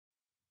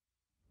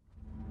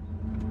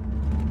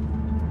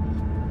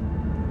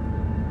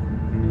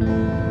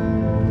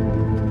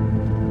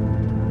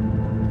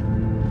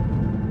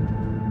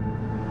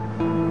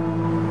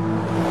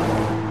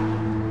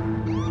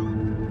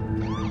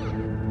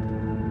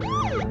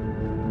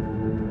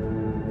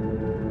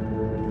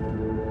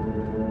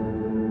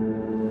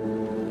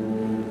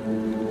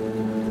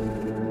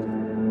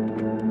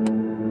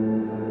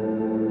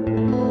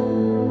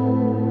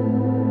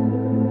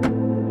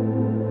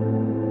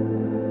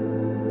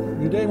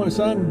Good day, my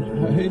son.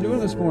 How you doing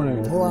this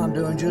morning? Oh, I'm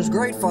doing just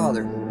great,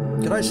 Father.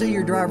 Could I see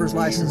your driver's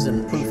license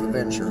and proof of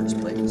insurance,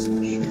 please?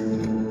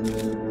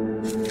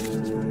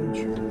 That's my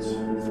insurance.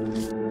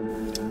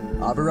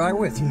 I'll be right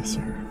with you. Yes,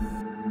 sir.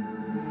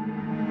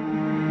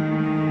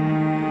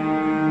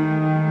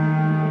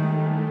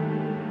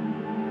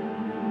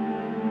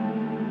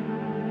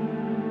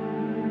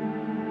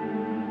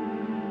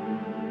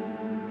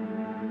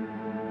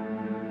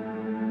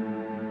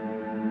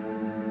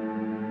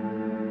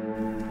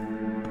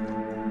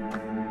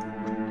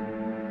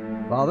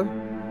 Father?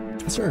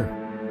 Yes, sir.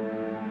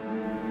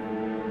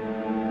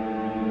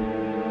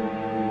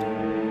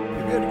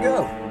 You're good to go.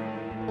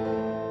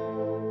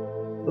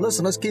 But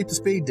listen, let's keep the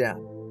speed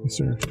down. Yes,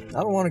 sir. I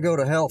don't want to go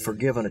to hell for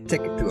giving a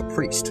ticket to a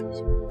priest.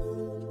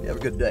 You have a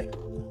good day.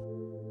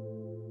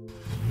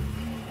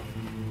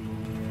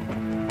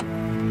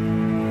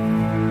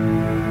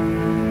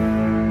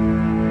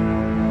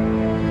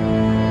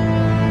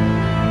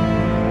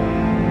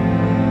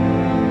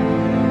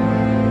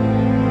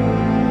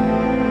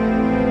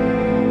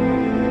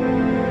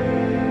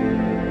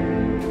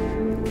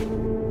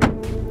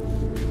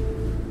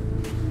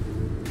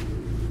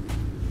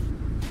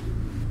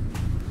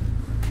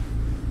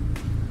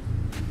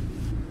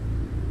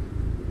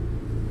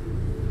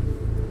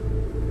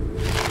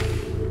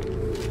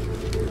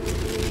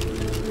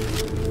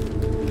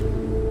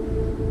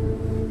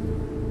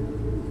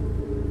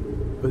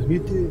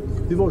 Возьмите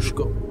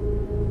пивошку.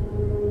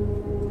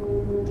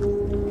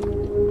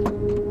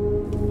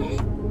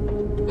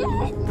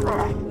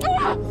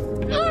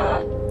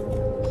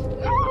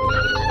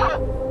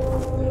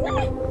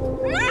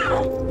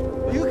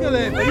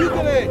 Поехали,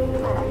 поехали!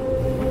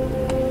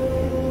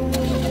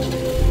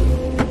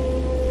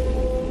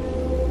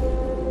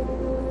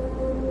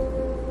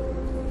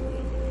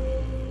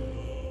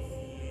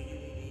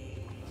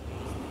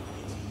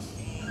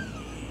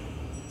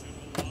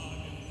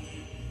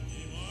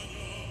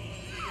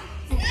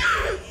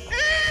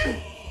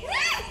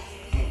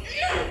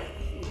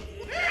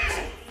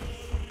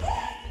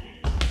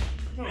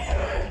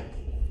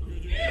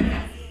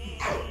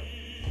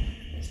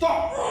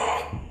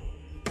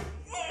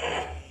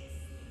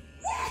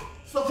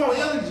 Stop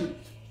throwing energy.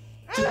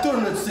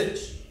 14.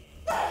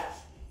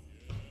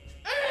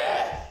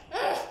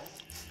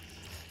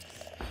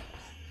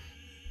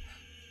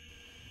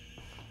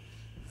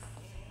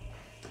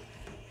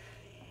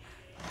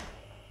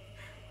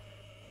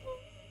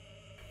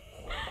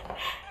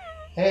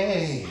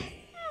 Hey,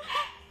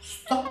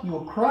 stop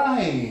your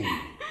crying.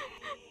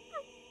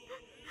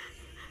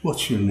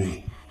 What's your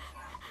name?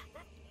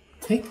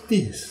 Take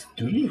this,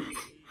 drink.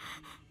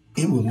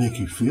 It will make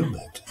you feel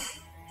better.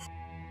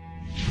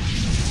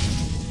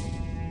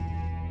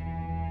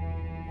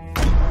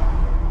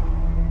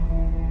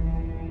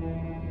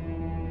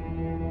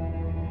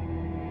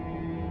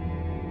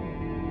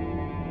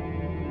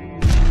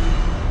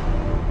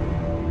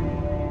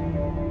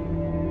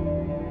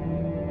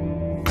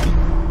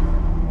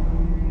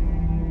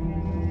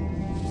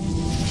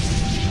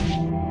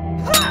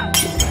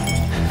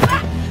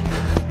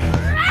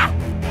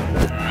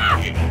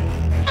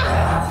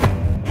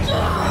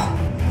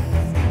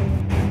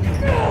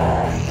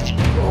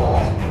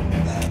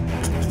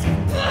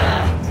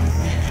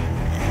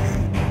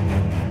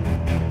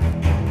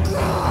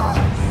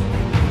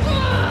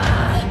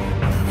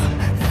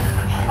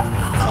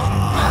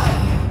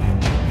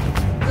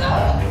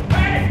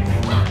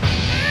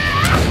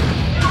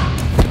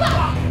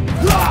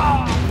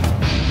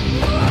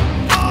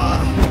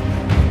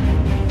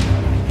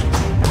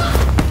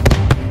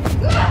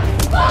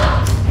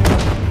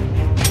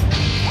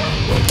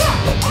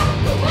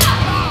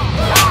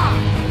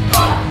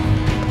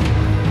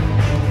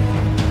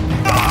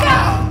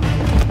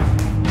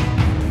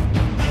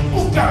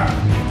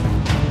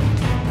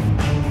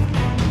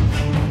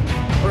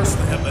 First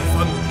I have my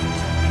fun with you.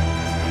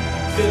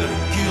 Then I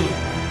kill you.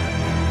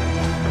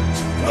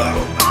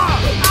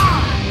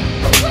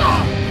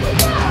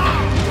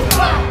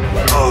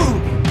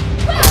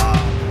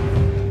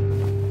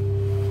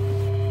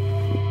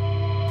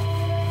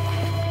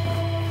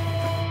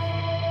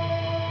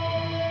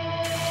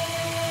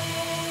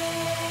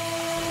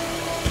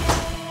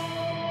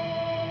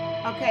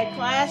 Okay,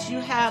 class, you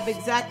have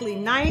exactly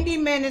 90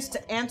 minutes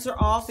to answer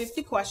all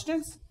 50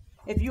 questions.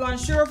 If you're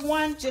unsure of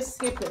one, just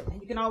skip it.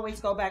 You can always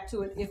go back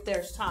to it if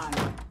there's time.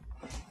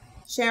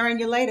 Sharon,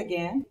 you're late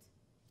again.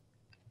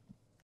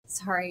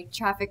 Sorry,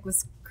 traffic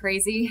was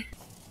crazy.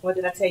 What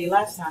did I tell you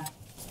last time?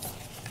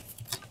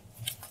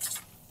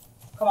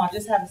 Come on,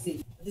 just have a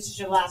seat. This is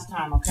your last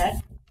time, okay?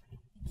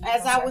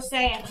 As I was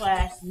saying,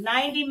 class,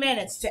 90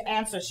 minutes to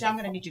answer. I'm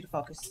going to need you to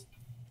focus.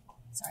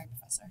 Sorry,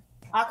 Professor.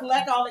 I'll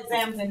collect all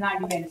exams in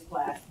 90 minutes,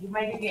 class. You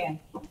may begin.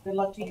 Good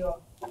luck to you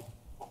all.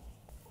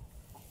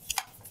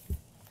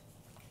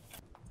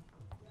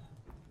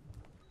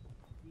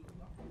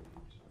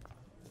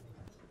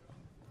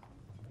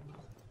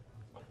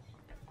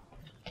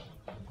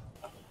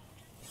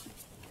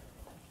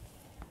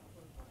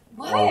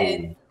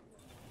 What?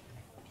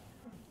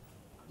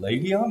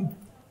 Lady, I'm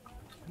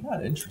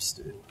not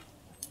interested.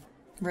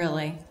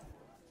 Really?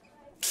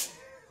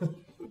 Of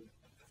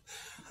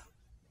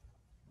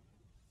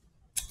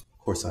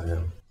course I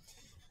am.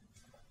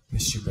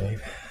 Miss you, babe.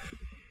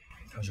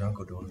 How's your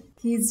uncle doing?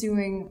 He's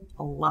doing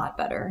a lot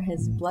better.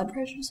 His blood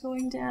pressure's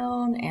going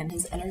down and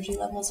his energy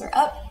levels are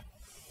up.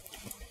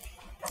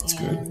 That's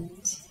and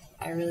good.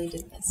 I really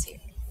did miss you.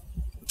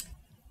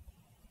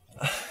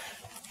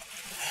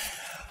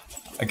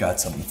 I got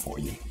something for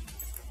you.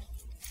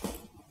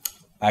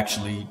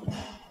 Actually,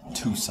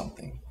 to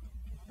something.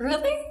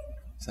 Really?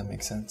 Does that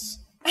make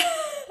sense?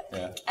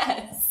 Yeah.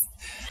 Yes.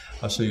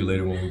 I'll show you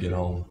later when we get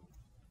home.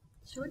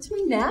 Show it to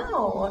me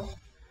now.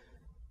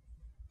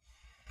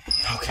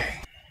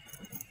 Okay.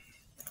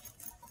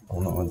 I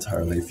don't know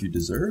entirely if you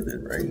deserve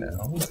it right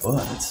now,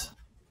 but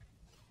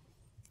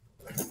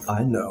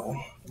I know.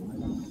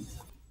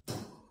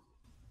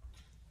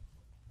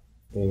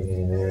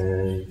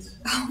 And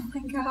Oh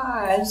my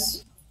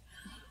gosh.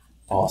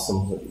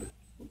 awesome hoodie.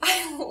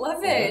 I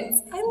love it.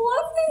 I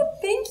love it.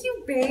 Thank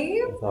you,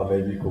 babe. I thought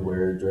maybe you could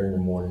wear it during the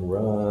morning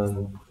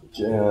run, the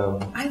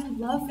gym. I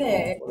love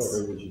it.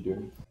 Whatever would you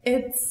do?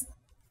 It's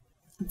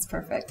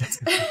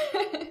perfect.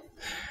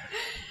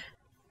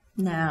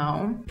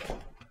 Now,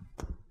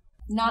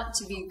 not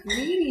to be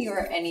greedy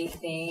or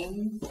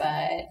anything,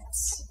 but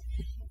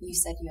you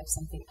said you have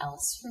something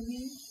else for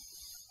me?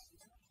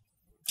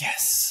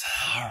 Yes.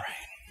 All right.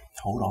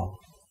 Hold on.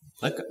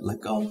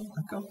 Let go.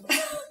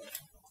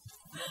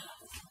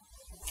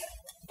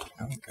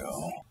 There we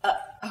go.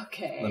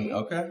 Okay.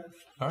 Okay.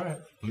 All right.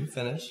 Let me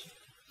finish.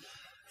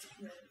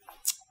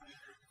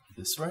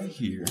 This right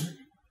here.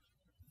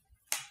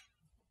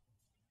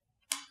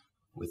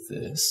 With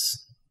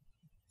this,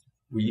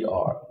 we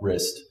are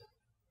wrist.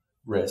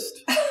 Yes.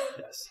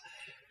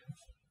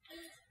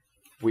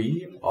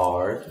 We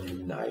are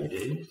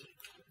united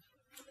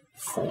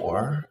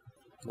for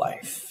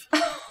life.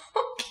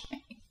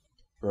 Okay.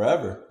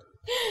 Forever.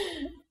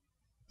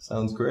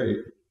 Sounds great.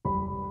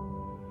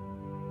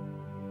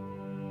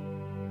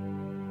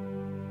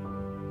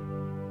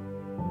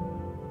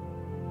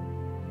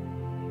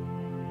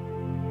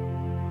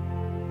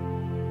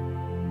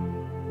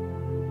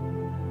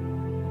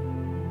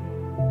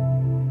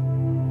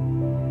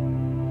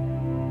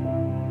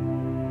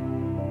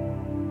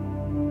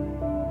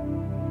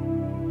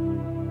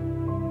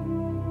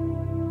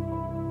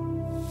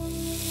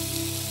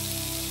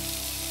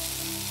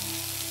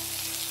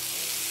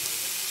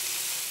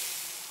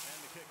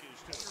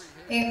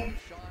 Hey,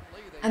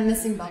 I'm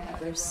missing bell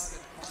peppers.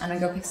 I'm gonna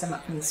go pick some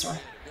up from the store.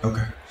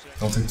 Okay.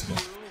 Don't take too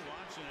long.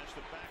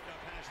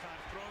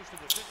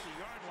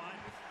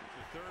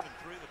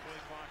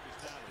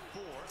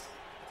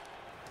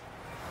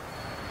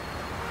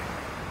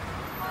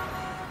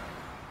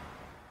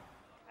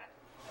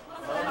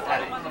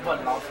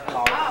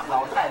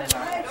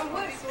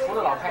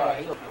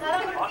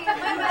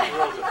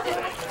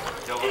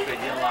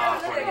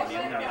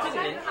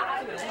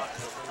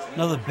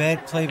 Another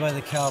bad play by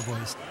the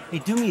Cowboys. Hey,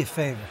 do me a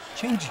favor.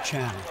 Change the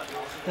channel.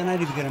 They're not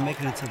even going to make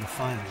it into the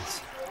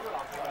finals.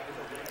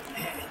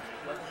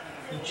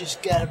 You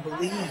just gotta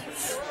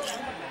believe.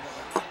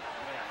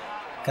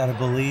 Gotta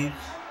believe?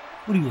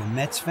 What are you, a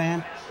Mets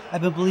fan?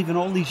 I've been believing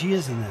all these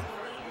years in them.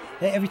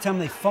 Every time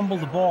they fumble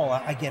the ball,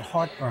 I get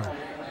heartburn.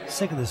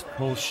 Sick of this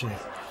bullshit.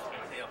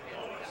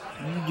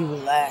 You need to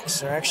relax.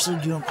 They're actually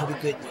doing pretty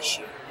good this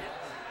year.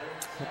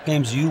 What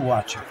games are you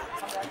watching?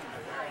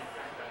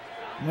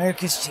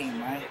 America's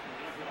team, right?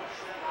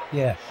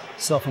 Yeah,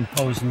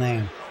 self-imposed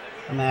name.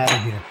 I'm out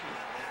of here.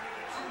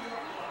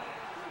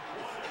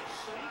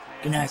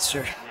 Good night,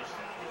 sir.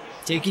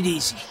 Take it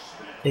easy.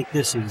 Take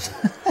this easy.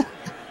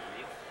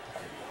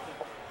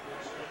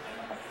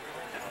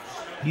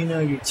 You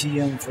know you're too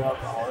young for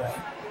alcohol, right?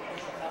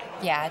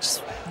 Yeah, I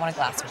just want a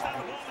glass of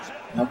water.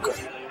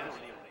 Okay.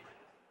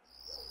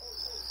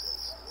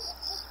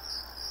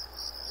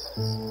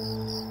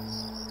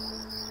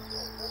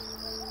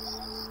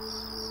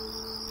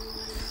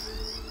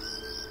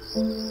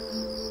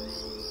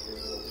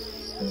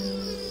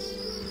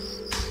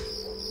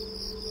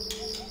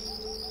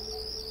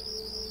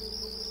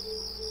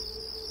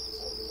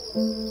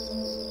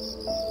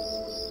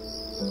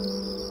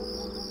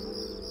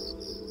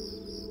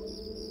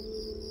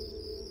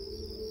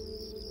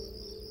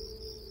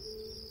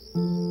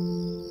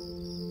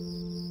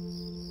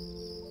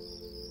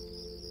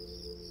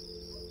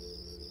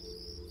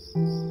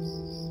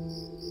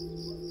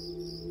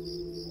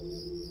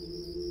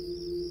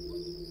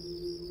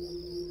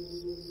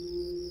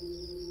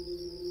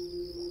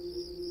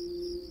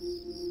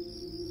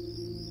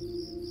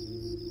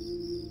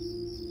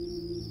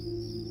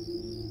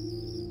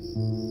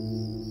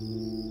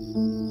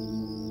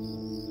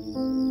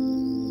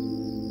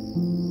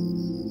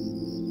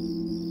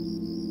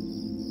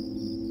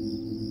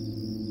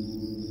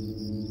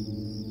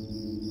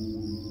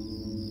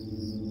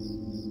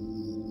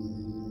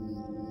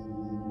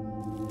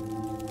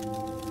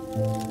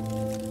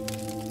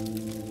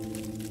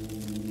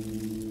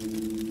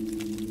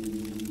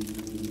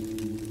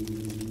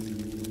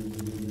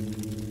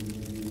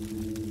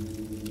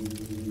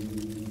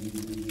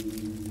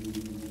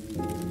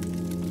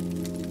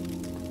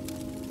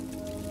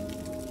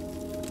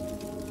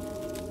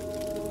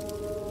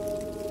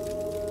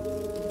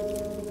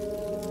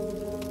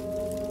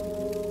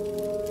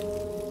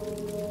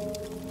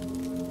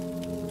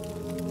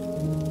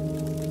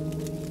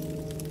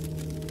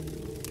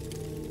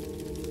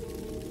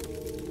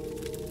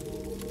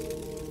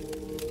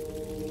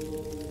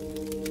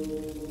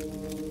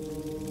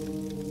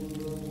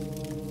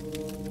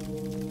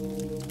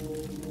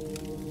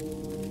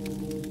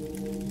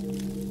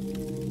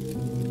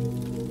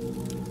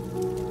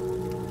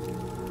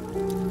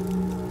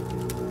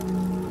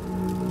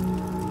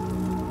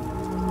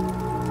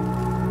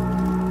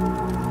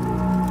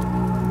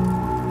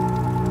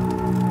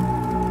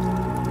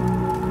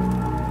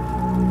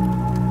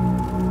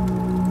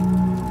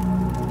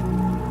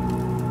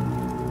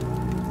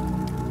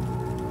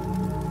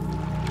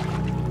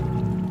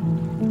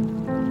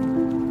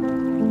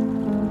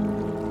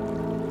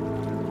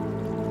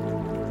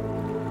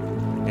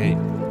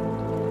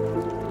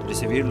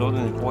 recibirlo en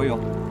el pollo.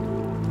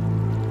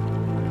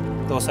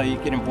 ¿Todos ahí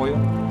quieren pollo?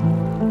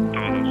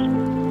 Todos.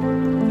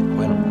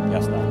 Bueno, ya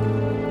está.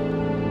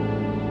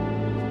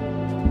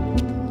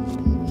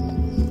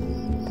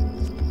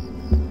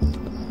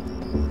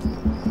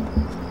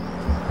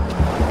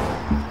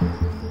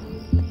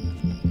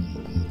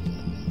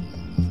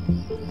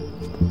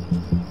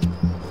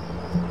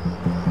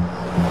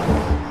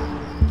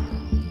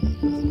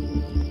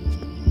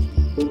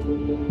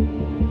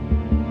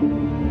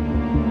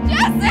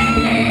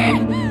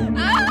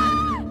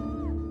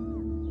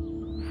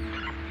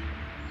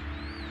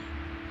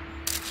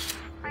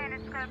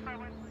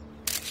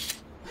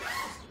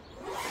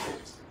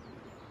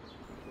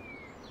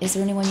 Is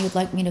there anyone you'd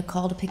like me to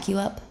call to pick you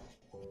up?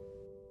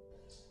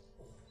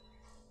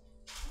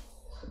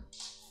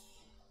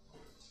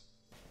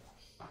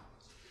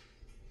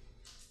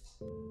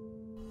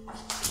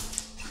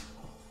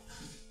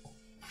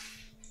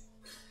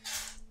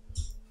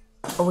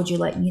 Or would you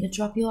like me to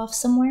drop you off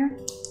somewhere?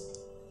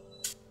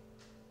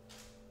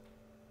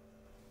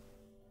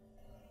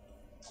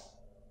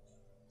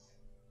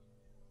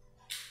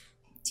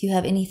 Do you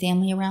have any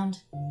family around?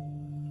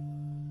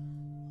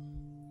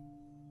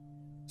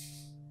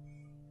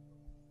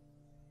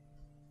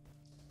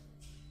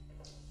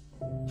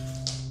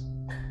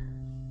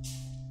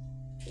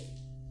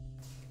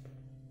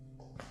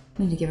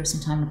 I need to give her some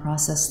time to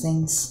process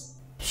things.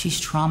 She's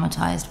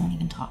traumatized, won't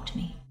even talk to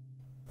me.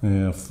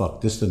 Yeah,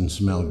 fuck, this doesn't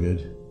smell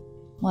good.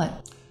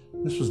 What?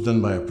 This was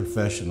done by a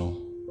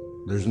professional.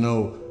 There's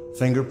no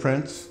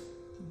fingerprints.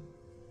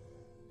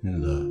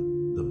 And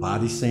the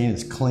body scene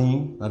is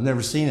clean. I've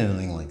never seen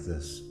anything like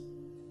this.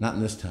 Not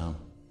in this town.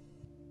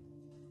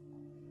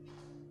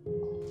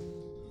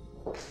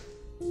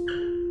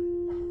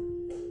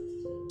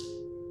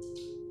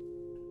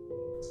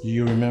 Do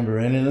you remember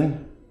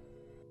anything?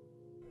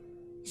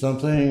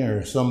 Something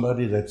or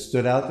somebody that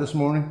stood out this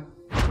morning?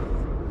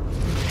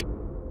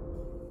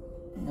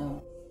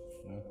 No.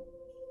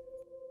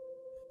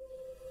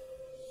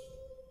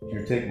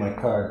 Here, take my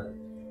card.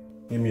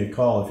 Give me a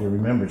call if you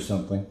remember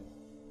something.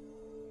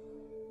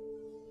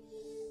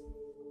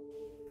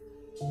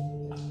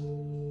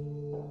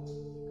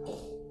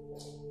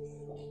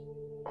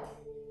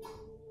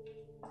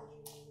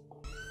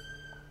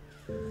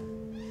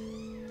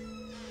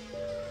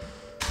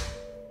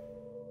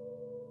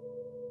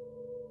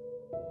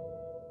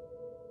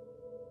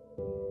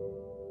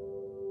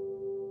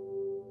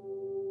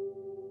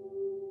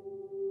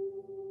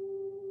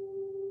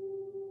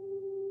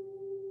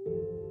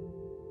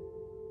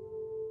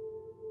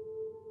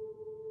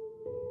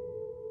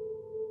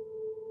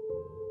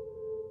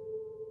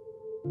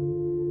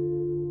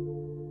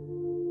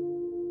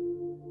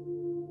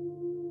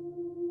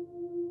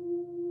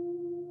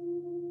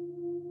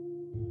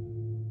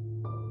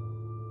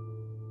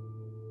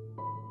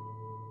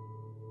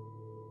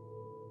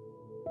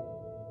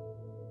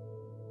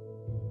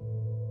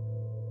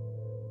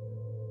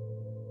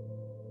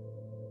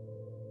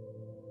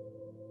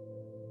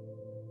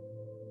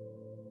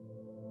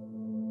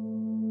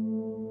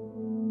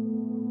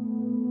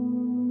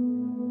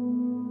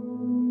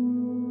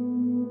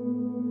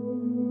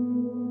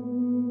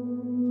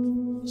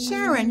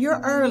 Sharon,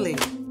 you're early.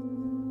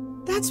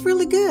 That's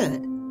really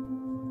good.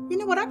 You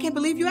know what? I can't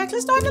believe you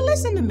actually started to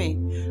listen to me.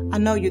 I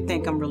know you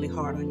think I'm really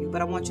hard on you,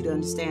 but I want you to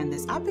understand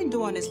this. I've been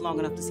doing this long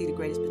enough to see the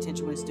greatest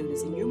potential in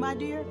students. And you, my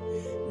dear,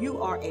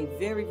 you are a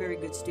very, very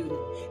good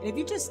student. And if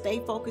you just stay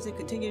focused and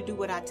continue to do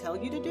what I tell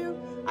you to do,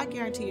 I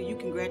guarantee you, you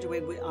can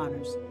graduate with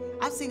honors.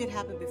 I've seen it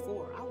happen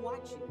before. I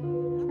watch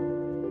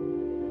you.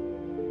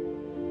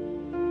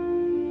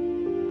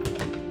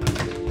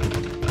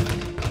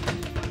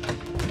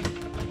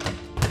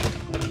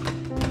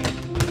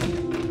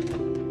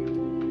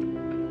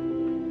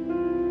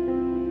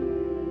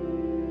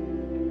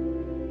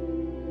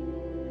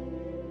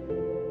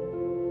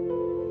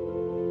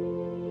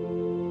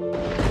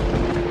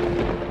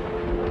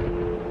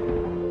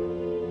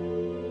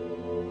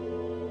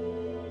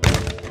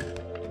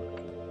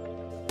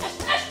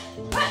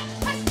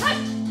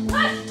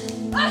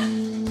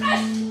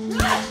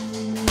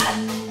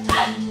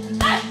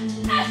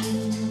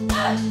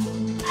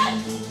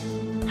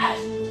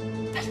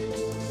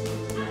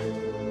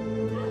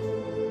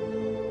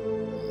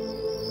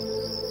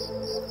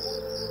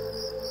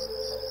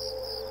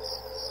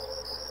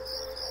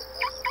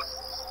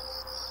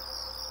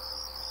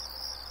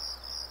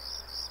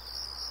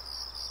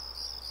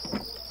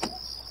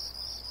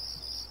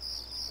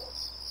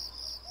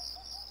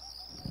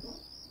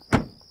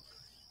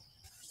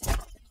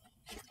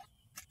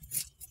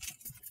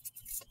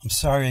 I'm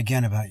sorry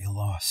again about your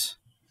loss.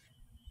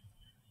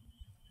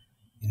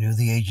 You knew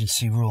the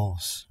agency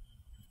rules.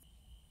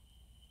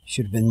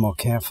 Should have been more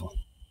careful.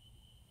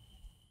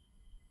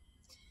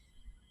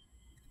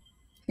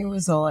 It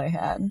was all I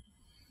had.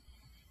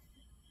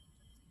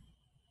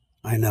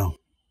 I know.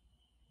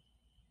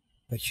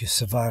 But you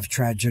survived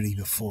tragedy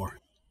before.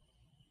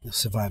 You'll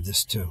survive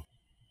this too.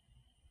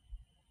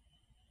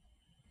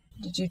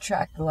 Did you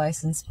track the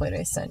license plate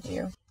I sent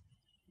you?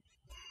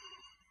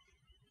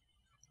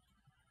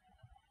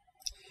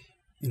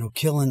 You know,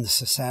 killing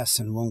this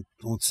assassin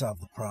won't solve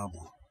the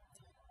problem.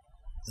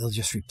 They'll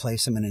just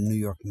replace him in a New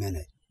York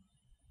minute.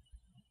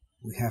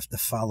 We have to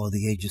follow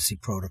the agency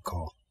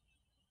protocol.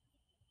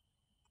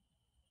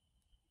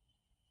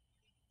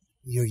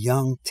 You're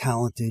young,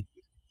 talented,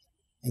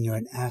 and you're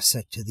an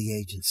asset to the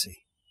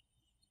agency.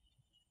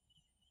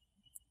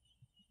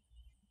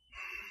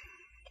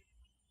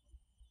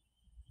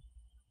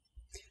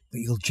 But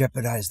you'll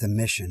jeopardize the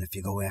mission if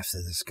you go after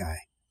this guy.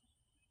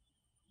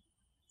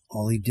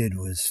 All he did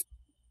was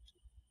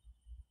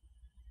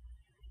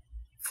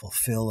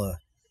fulfill a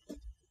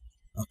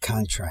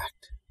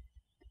contract.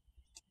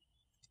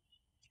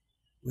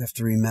 We have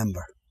to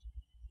remember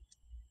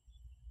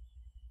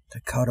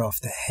to cut off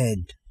the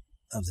head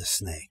of the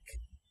snake,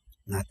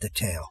 not the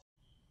tail.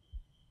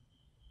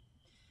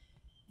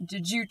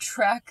 Did you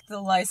track the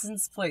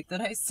license plate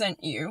that I sent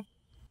you?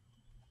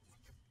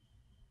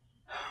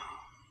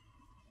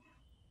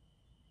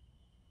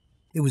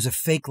 It was a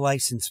fake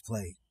license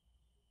plate.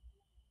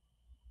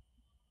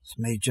 It's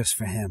made just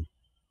for him.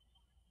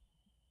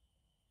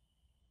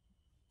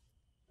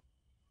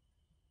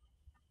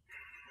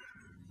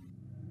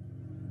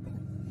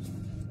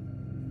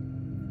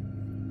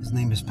 His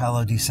name is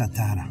Paulo Di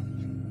Santana.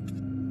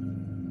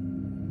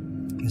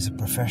 He's a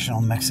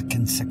professional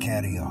Mexican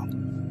sicario.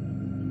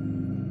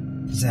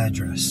 His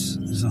address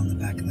is on the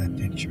back of that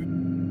picture.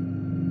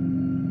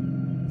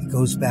 He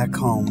goes back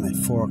home at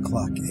 4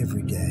 o'clock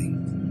every day.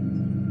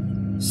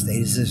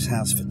 Stays at his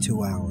house for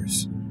 2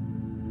 hours.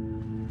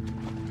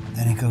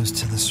 Then he goes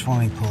to the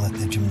swimming pool at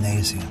the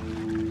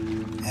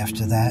gymnasium.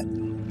 After that,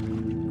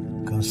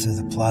 goes to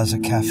the Plaza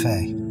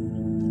Cafe,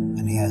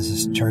 and he has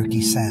his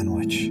turkey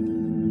sandwich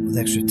with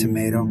extra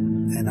tomato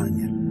and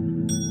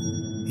onion.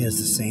 He has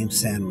the same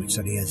sandwich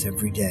that he has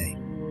every day.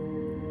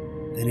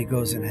 Then he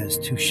goes and has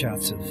 2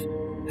 shots of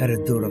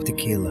Herradura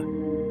tequila.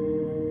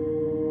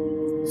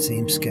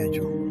 Same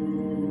schedule.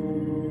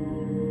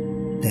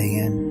 Day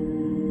in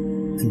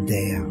and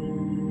day out.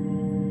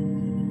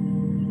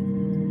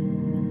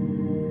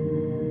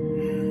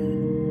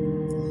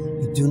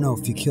 You do know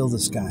if you kill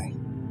this guy,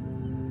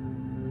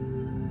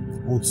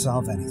 it won't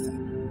solve anything.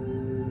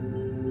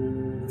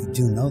 You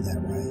do know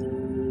that, right?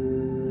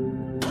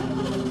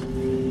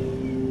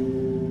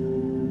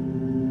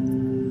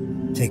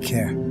 Take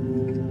care.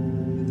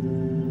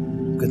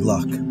 Good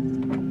luck.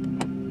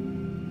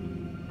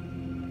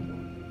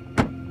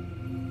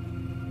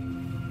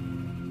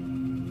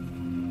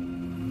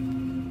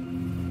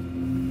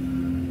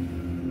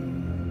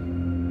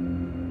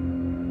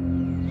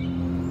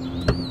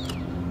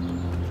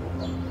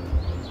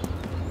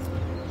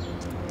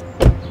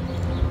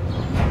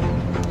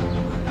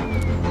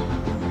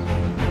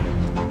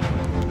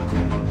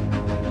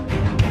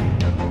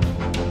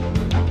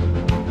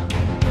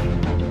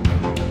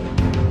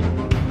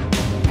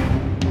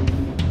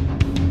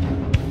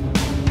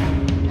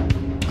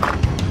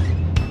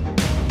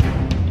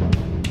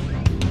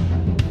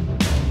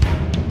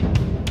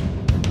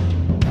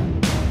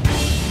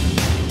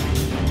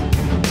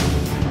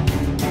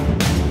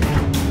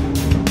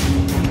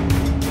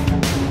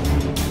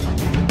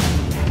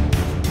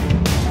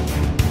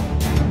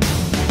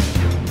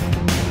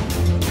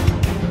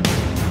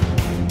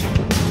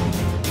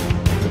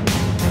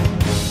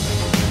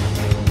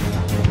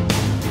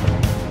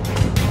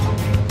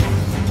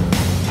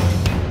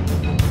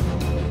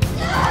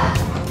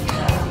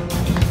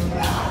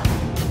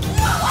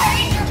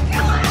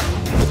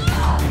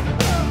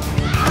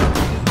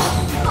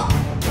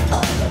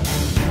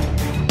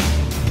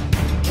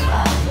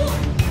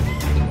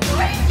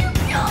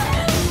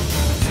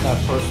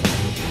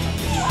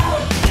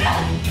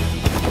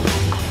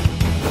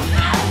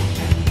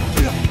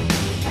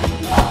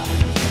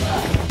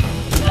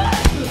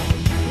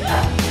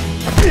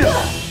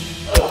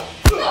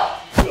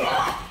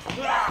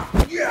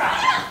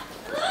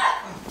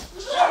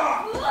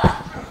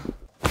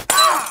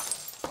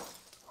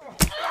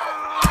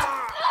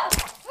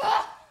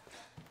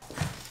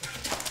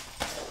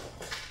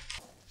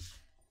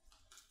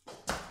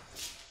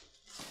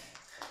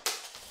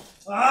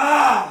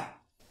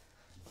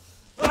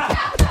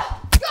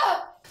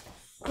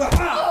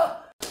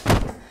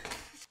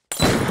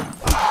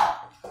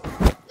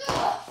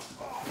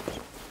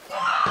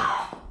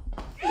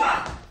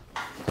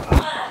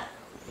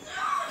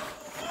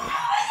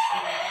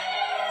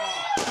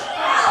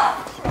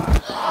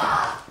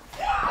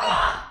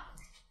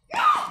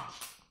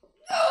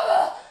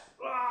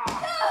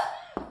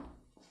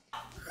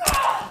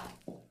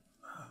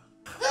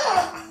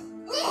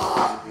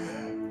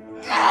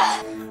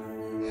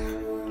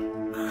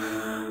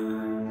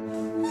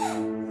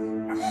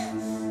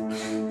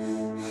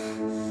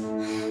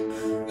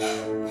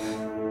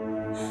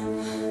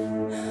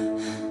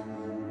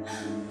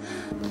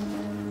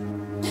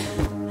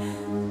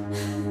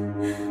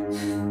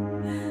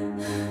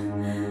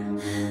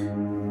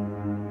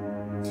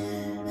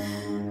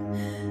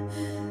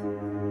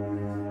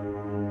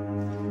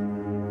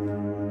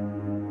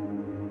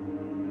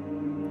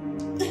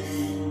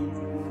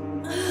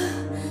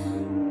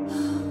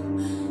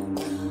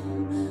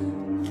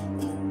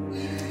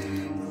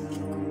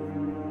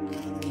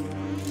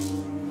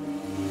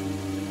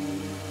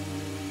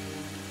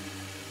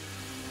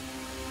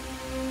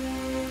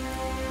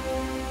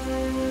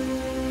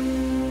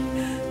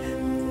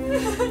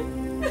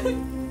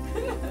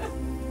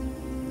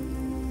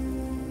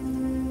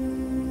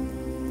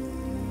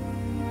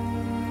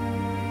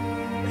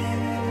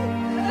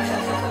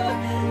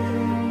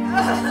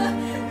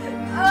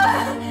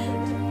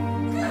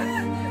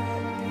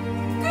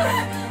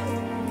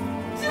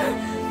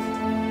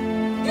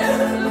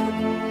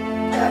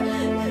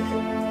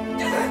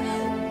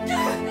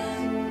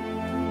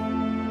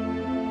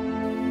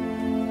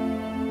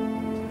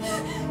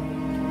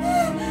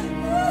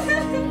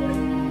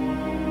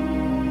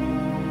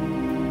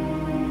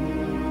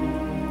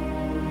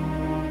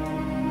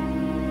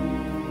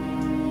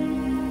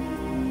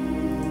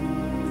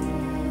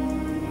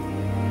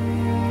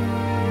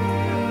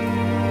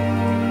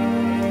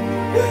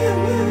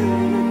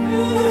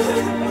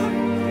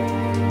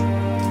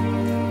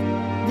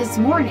 This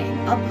morning,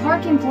 a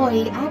park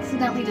employee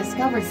accidentally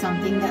discovered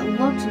something that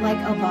looked like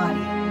a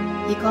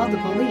body. He called the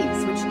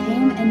police, which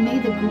came and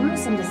made the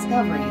gruesome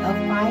discovery of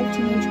 5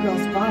 teenage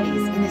girls'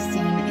 bodies in the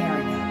same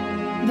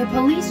area. The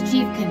police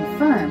chief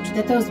confirmed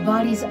that those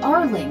bodies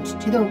are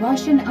linked to the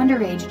Russian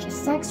underage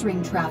sex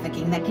ring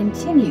trafficking that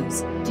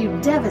continues to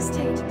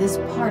devastate this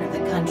part of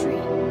the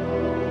country.